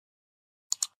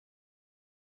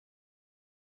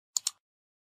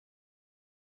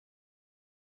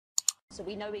So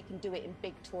we know he can do it in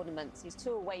big tournaments. He's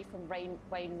 2 away from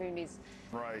Wayne Rooney's.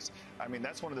 Right. I mean,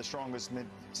 that's one of the strongest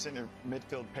center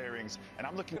midfield pairings. And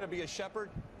I'm looking to be a shepherd.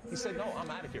 He said, no, I'm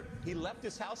out of here. He left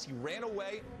his house. He ran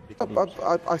away.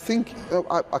 I think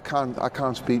I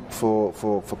can't speak for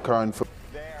Karen.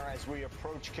 There as we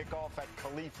approach kickoff at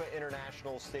Khalifa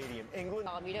International Stadium, England.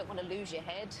 You don't want to lose your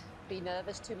head, be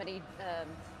nervous, too many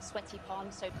sweaty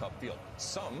palms. So Upfield,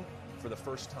 some for the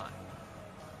first time.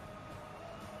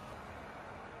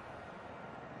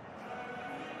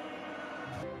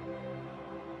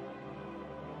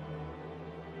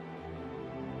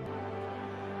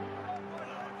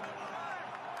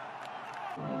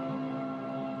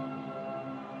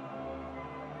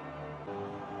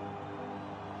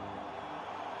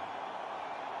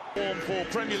 Form for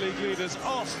Premier League leaders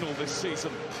Arsenal this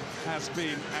season has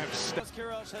been outstanding.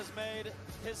 Queiroz has made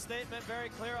his statement very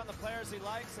clear on the players he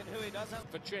likes and who he doesn't.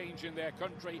 For change in their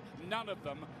country, none of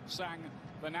them sang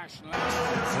the national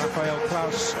anthem. Rafael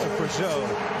Klaus of Brazil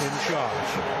in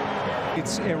charge.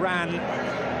 It's Iran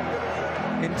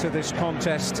into this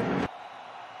contest.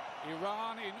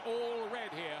 Iran in all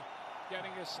red here,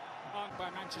 getting us on by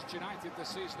Manchester United this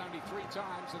season only 3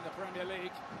 times in the Premier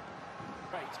League.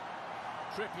 Great.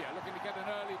 Trippier looking to get an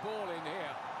early ball in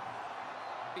here.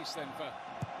 East then for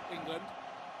England.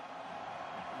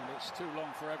 And it's too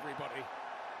long for everybody.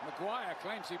 Maguire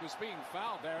claims he was being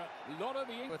fouled there. A lot of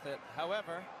the with it.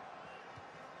 However,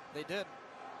 they did.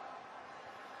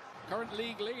 Current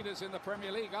league leaders in the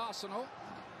Premier League, Arsenal.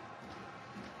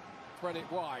 Spread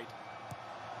it wide.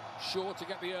 Sure to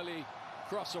get the early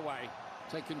cross away.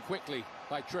 Taken quickly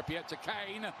by Trippier to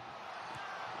Kane.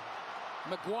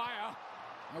 Maguire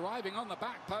arriving on the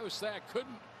back post there,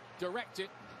 couldn't direct it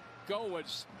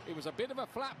goalwards. It was a bit of a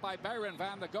flap by Baron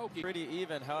Van, the goalkeeper. Pretty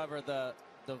even, however, the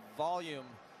volume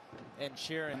and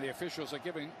cheering. And the officials are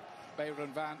giving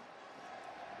Baron Van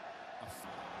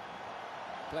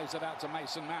plays it out to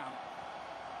Mason Mount.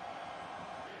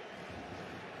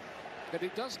 But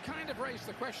it does kind of raise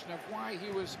the question of why he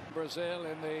was Brazil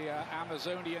in the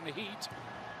Amazonian heat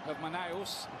of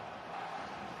Manaus.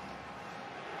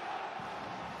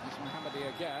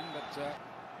 Mohammadi again, but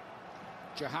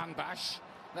Jahan Bash,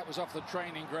 that was off the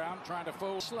training ground, trying to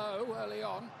fall slow early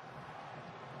on.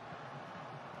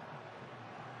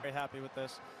 Very happy with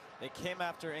this. They came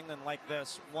after England like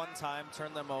this one time,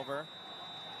 turned them over,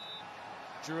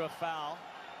 drew a foul,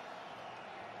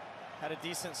 had a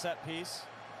decent set piece,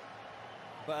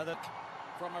 but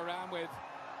from around with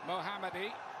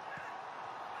Mohammadi.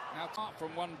 Now top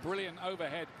from one brilliant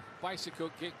overhead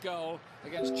bicycle kick goal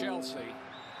against Chelsea.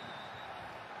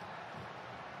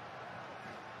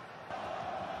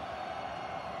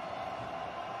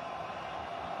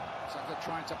 Saka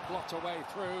trying to plot a way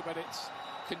through, but it's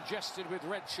congested with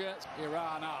red shirts.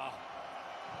 Iran are.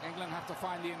 England have to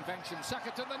find the invention.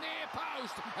 Saka to the near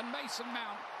post, and Mason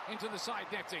Mount into the side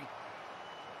netting.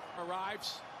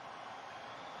 Arrives.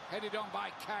 Headed on by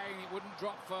Kane. It wouldn't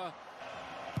drop for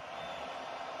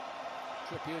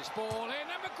Trippier's ball in,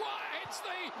 and Maguire hits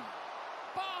the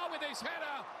bar with his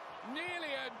header.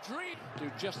 Nearly a dream.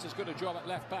 Do just as good a job at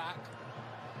left back.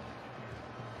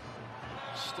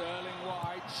 Sterling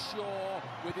wide, Shaw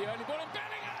with the early ball, and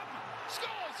Bellingham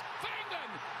scores for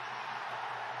England.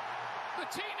 The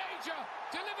teenager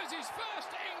delivers his first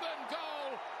England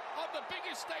goal on the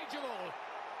biggest stage of all.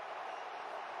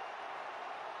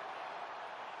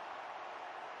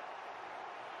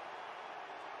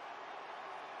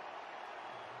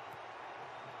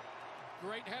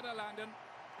 Great header, Landon.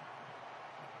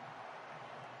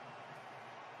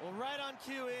 Well, right on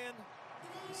cue, Ian.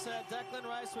 He said Declan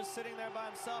Rice was sitting there by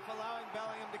himself, allowing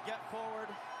Bellingham to get forward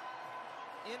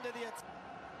into the attack.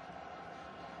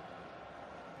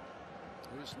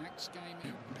 Who's next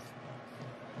game?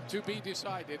 To be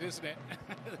decided, isn't it?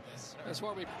 That's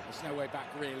what we. There's no way back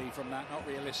really from that, not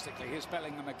realistically. Here's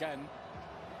Bellingham again.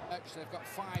 They've got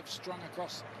 5 strung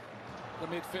across the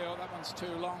midfield. That one's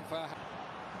too long for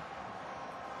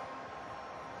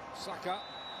Saka.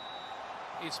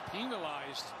 Is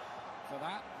penalised for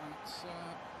that. It's,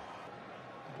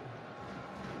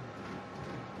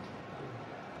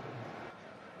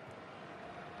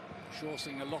 Shaw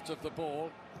seeing a lot of the ball.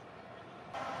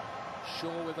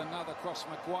 Shaw with another cross.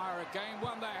 Maguire again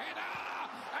won the header,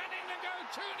 and England go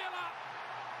 2-0 up.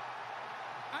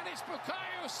 And it's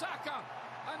Bukayo Saka,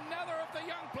 another of the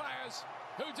young players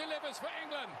who delivers for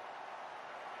England.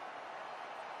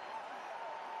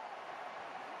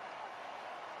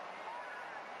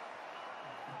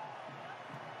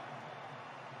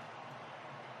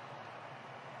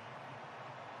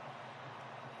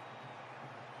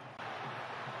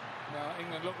 Well,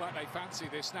 England look like they fancy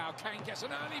this now. Kane gets an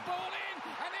early ball in,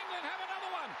 and England have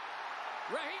another one.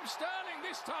 Raheem Sterling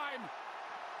this time.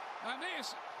 And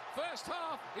this first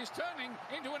half is turning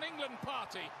into an England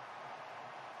party.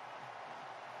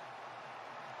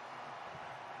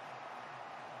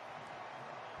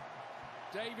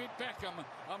 David Beckham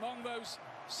among those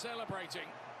celebrating.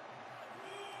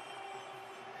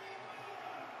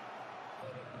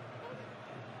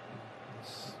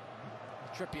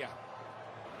 Trippier.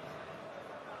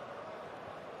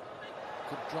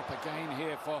 Could drop again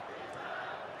here for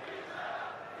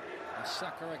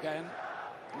Saka again.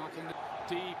 Marking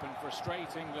deep and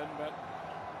frustrate England, but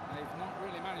they've not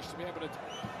really managed to be able to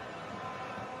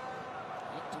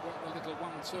look to work the little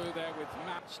 1-2 there with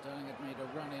Matt. Sterling had made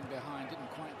a run in behind,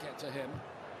 didn't quite get to him.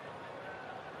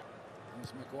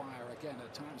 There's Maguire again.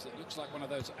 At times it looks like one of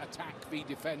those attack v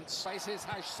defence. Faces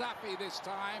Hashsafi this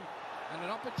time, and an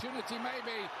opportunity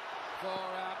maybe for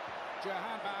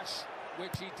Jahanbash,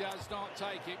 which he does not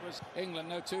take. It was England,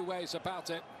 no two ways about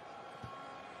it.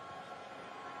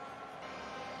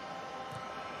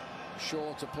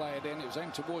 Shaw to play it in. It was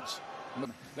aimed towards.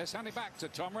 Let's hand it back to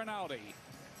Tom Rinaldi.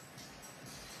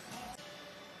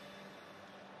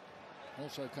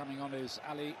 Also coming on is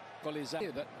Ali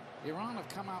Golizade. That Iran have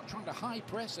come out trying to high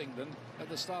press England at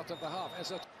the start of the half.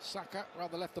 As Saka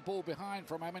rather left the ball behind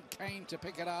for a moment. Kane to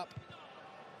pick it up.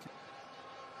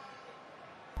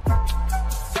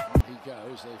 He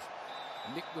goes.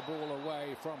 They've nicked the ball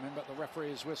away from him, but the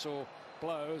referee's whistle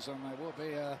blows, and there will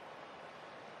be a.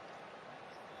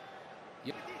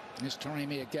 Yep. Here's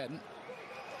Taremi again.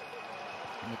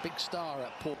 And a big star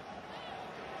at Port.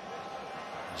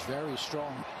 He's very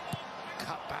strong.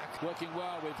 Cut back, working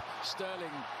well with Sterling.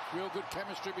 Real good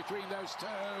chemistry between those two.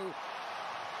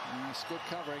 Nice, good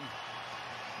covering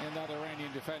in that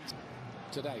Iranian defence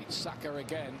today. Saka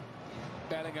again.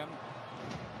 Bellingham.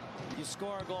 You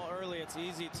score a goal early, it's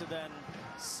easy to then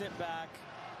sit back,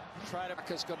 try to.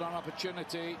 Saka's got an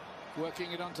opportunity.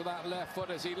 Working it onto that left foot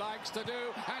as he likes to do,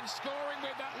 and scoring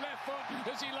with that left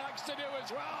foot as he likes to do as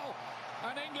well.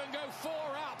 And England go 4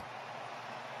 up.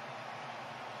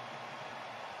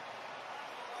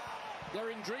 They're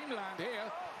in dreamland here.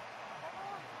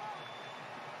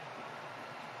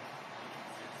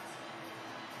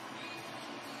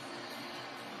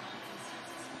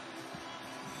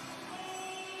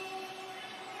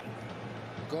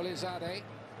 Golizade.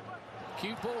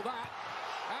 Cute ball that.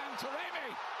 And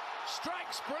Taremi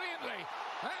strikes brilliantly.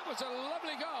 That was a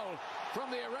lovely goal from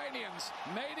the Iranians.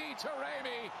 Mehdi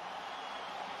Taremi.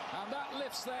 And that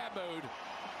lifts their mood.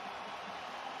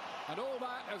 And all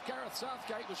that as Gareth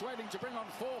Southgate was waiting to bring on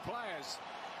 4 players.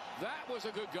 That was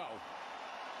a good goal.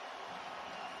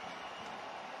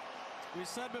 We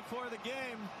said before the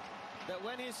game that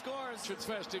when he scores, His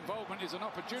first involvement is an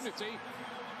opportunity.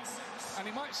 And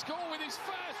he might score with his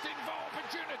first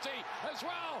opportunity as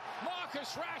well.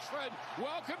 Marcus Rashford,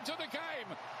 welcome to the game.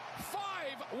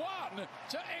 5-1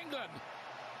 to England.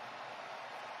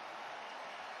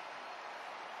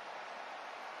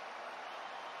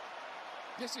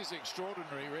 This is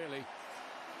extraordinary, really.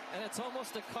 and it's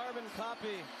almost a carbon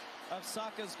copy of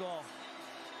Saka's goal.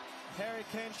 Harry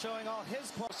Kane showing all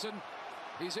his qualities.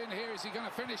 He's in here. Is he going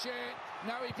to finish it?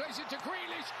 No, he plays it to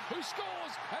Grealish, who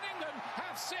scores, and England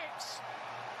have 6.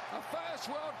 A first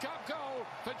World Cup goal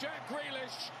for Jack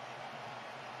Grealish.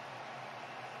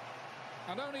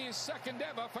 And only his second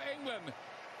ever for England.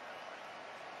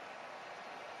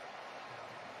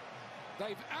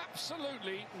 They've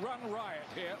absolutely run riot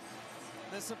here.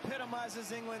 This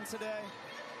epitomizes England today.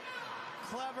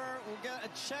 Clever, we'll get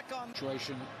a check on.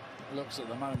 Situation looks at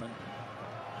the moment.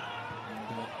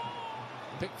 And,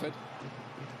 Pickford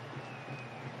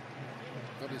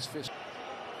got his fist.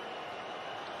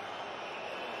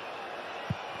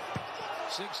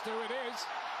 6-2 it is.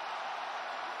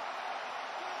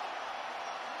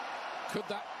 Could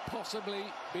that possibly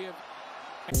be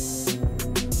a...